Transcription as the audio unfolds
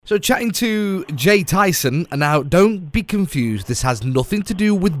So chatting to Jay Tyson, and now don't be confused, this has nothing to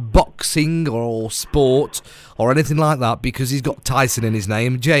do with boxing or sport or anything like that, because he's got Tyson in his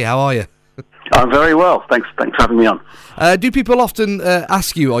name. Jay, how are you? I'm very well, thanks for having me on. Do people often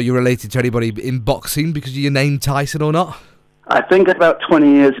ask you, are you related to anybody in boxing because of your name Tyson or not? I think about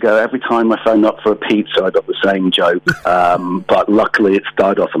 20 years ago, every time I phoned up for a pizza, I got the same joke, but luckily it's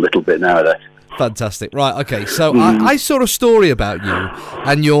died off a little bit nowadays. Fantastic. Right, okay, so I saw a story about you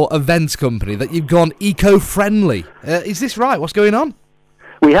and your events company that you've gone eco-friendly. Is this right? What's going on?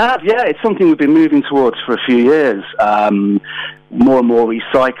 We have, yeah. It's something we've been moving towards for a few years. More and more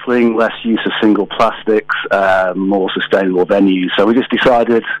recycling, less use of single plastics, more sustainable venues. So we just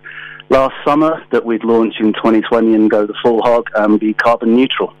decided last summer that we'd launch in 2020 and go the full hog and be carbon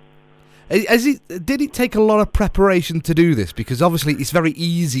neutral. Did it take a lot of preparation to do this? Because obviously it's very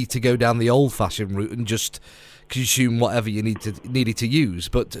easy to go down the old-fashioned route and just consume whatever you needed to use.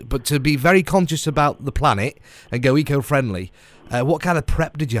 But to be very conscious about the planet and go eco-friendly, what kind of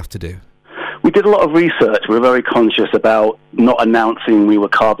prep did you have to do? We did a lot of research. We were very conscious about not announcing we were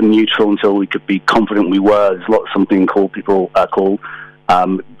carbon neutral until we could be confident we were. There's something called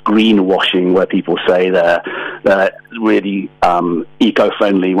greenwashing, where people say they're really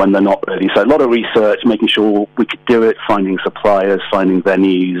eco-friendly when they're not really. So a lot of research, making sure we could do it, finding suppliers, finding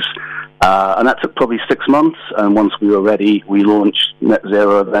venues, and that took probably 6 months. And once we were ready, we launched Net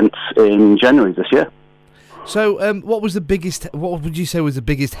Zero events in January this year. So, what would you say was the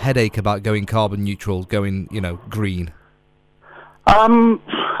biggest headache about going carbon neutral, going, green? I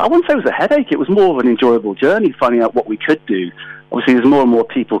wouldn't say it was a headache. It was more of an enjoyable journey, finding out what we could do. Obviously, there's more and more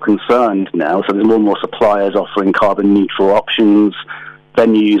people concerned now, so there's more and more suppliers offering carbon neutral options.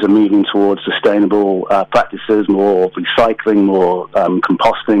 Venues are moving towards sustainable practices, more recycling, more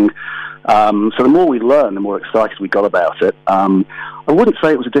composting. So the more we learn, the more excited we got about it. I wouldn't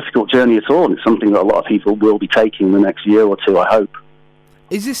say it was a difficult journey at all. It's something that a lot of people will be taking in the next year or two, I hope.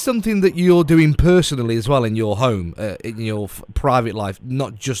 Is this something that you're doing personally as well in your home, in your private life,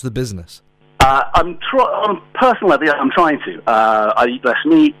 not just the business? On a personal level, yeah, I'm trying to. I eat less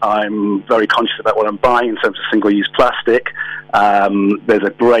meat. I'm very conscious about what I'm buying in terms of single-use plastic. There's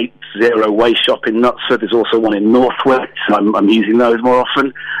a great zero-waste shop in Knutsford. There's also one in Northwich. So I'm using those more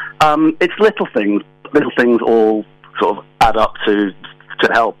often. It's little things. Little things all sort of add up to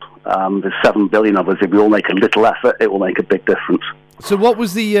help. There's 7 billion of us. If we all make a little effort, it will make a big difference. So what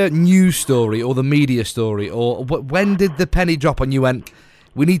was the news story or the media story, or when did the penny drop and you went,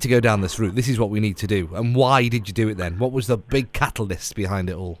 we need to go down this route, this is what we need to do? And why did you do it then? What was the big catalyst behind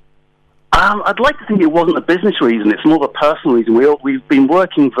it all? I'd like to think it wasn't a business reason. It's more of a personal reason. We've been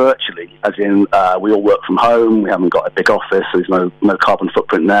working virtually, as in we all work from home. We haven't got a big office, so there's no carbon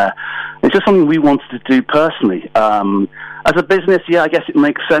footprint there. It's just something we wanted to do personally. As a business, yeah, I guess it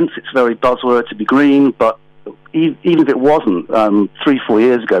makes sense. It's very buzzword to be green, but even if it wasn't, 3-4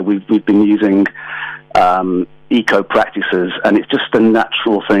 years ago, we've been using eco practices, and it's just a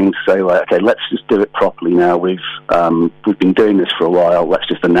natural thing to say, like, okay, let's just do it properly now. We've been doing this for a while. Let's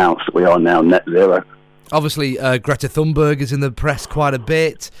just announce that we are now net zero. Obviously, Greta Thunberg is in the press quite a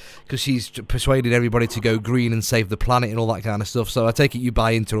bit because she's persuaded everybody to go green and save the planet and all that kind of stuff. So I take it you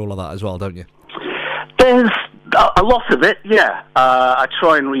buy into all of that as well, don't you? There's a lot of it, yeah. I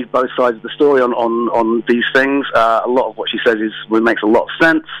try and read both sides of the story on these things. A lot of what she says makes a lot of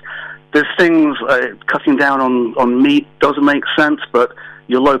sense. There's things, cutting down on meat doesn't make sense, but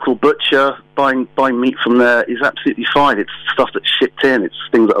your local butcher, buying meat from there is absolutely fine. It's stuff that's shipped in. It's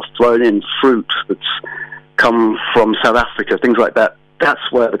things that are flown in, fruit that's come from South Africa, things like that. That's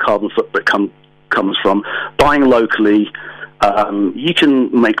where the carbon footprint comes from. Buying locally, you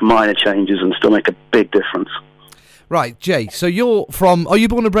can make minor changes and still make a big difference. Right, Jay, so are you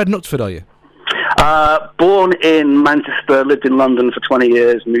born and bred Knutsford, are you? Born in Manchester, lived in London for 20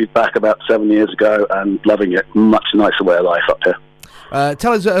 years, moved back about 7 years ago, and loving it. Much nicer way of life up here.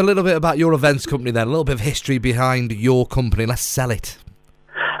 Tell us a little bit about your events company then, a little bit of history behind your company. Let's sell it.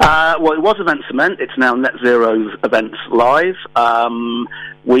 Well, it was Event Cement. It's now Net Zero's Events Live.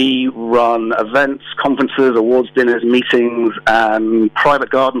 We run events, conferences, awards dinners, meetings, and private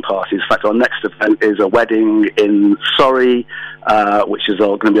garden parties. In fact, our next event is a wedding in Surrey, which is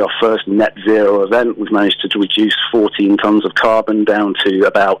going to be our first net zero event. We've managed to reduce 14 tons of carbon down to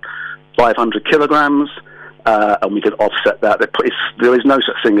about 500 kilograms, and we can offset that. There is no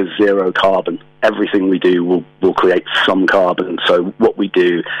such thing as zero carbon. Everything we do will create some carbon. So what we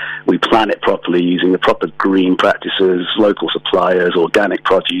do, we plan it properly using the proper green practices, local suppliers, organic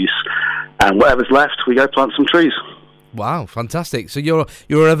produce, and whatever's left, we go plant some trees. Wow, fantastic! So you're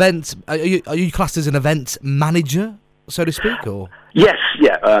an event. Are you classed as an event manager? so to speak, or? Yes,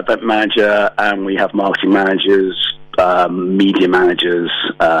 event manager, and we have marketing managers, media managers,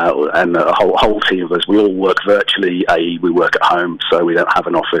 and a whole team of us. We all work virtually, i.e. we work at home, so we don't have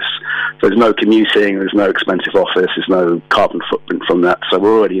an office. So there's no commuting, there's no expensive office, there's no carbon footprint from that, so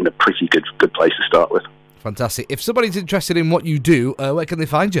we're already in a pretty good place to start with. Fantastic. If somebody's interested in what you do, where can they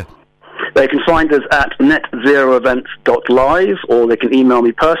find you? They can find us at netzeroevents.live, or they can email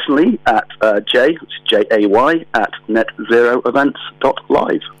me personally at Jay, J-A-Y, at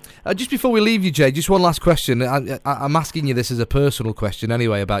netzeroevents.live. Just before we leave you, Jay, just one last question. I'm asking you this as a personal question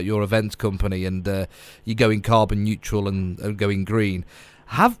anyway about your events company and you going carbon neutral and going green.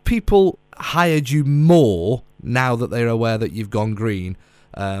 Have people hired you more now that they're aware that you've gone green?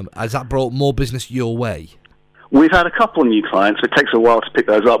 Has that brought more business your way? We've had a couple of new clients. It takes a while to pick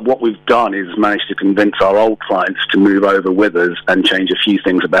those up. What we've done is managed to convince our old clients to move over with us and change a few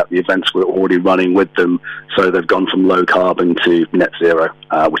things about the events we're already running with them. So they've gone from low carbon to net zero,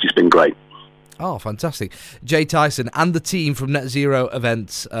 which has been great. Oh, fantastic. Jay Tyson and the team from Net Zero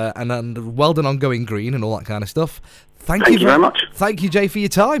Events, and well done on going green and all that kind of stuff. Thank you very much. Thank you, Jay, for your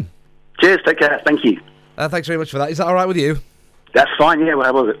time. Cheers. Take care. Thank you. Thanks very much for that. Is that all right with you? That's fine, yeah.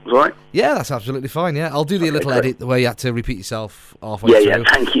 How was it? Was it all right? Yeah, that's absolutely fine, yeah. I'll do the little edit where you had to repeat yourself halfway through. Yeah,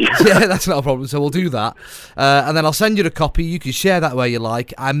 thank you. Yeah, that's not a problem, so we'll do that. And then I'll send you a copy. You can share that where you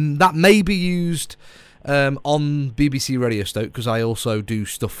like. And that may be used on BBC Radio Stoke, because I also do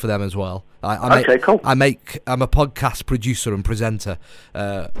stuff for them as well. Okay, cool. I'm a podcast producer and presenter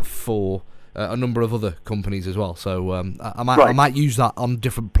for a number of other companies as well. So I might use that on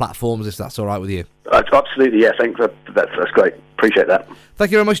different platforms if that's all right with you. Absolutely, yeah. Thanks. That's great. Appreciate that. Thank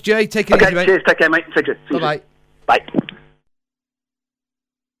you very much, Jay. Take it easy, mate. Cheers. Take care, mate. Take care. Bye-bye. Bye.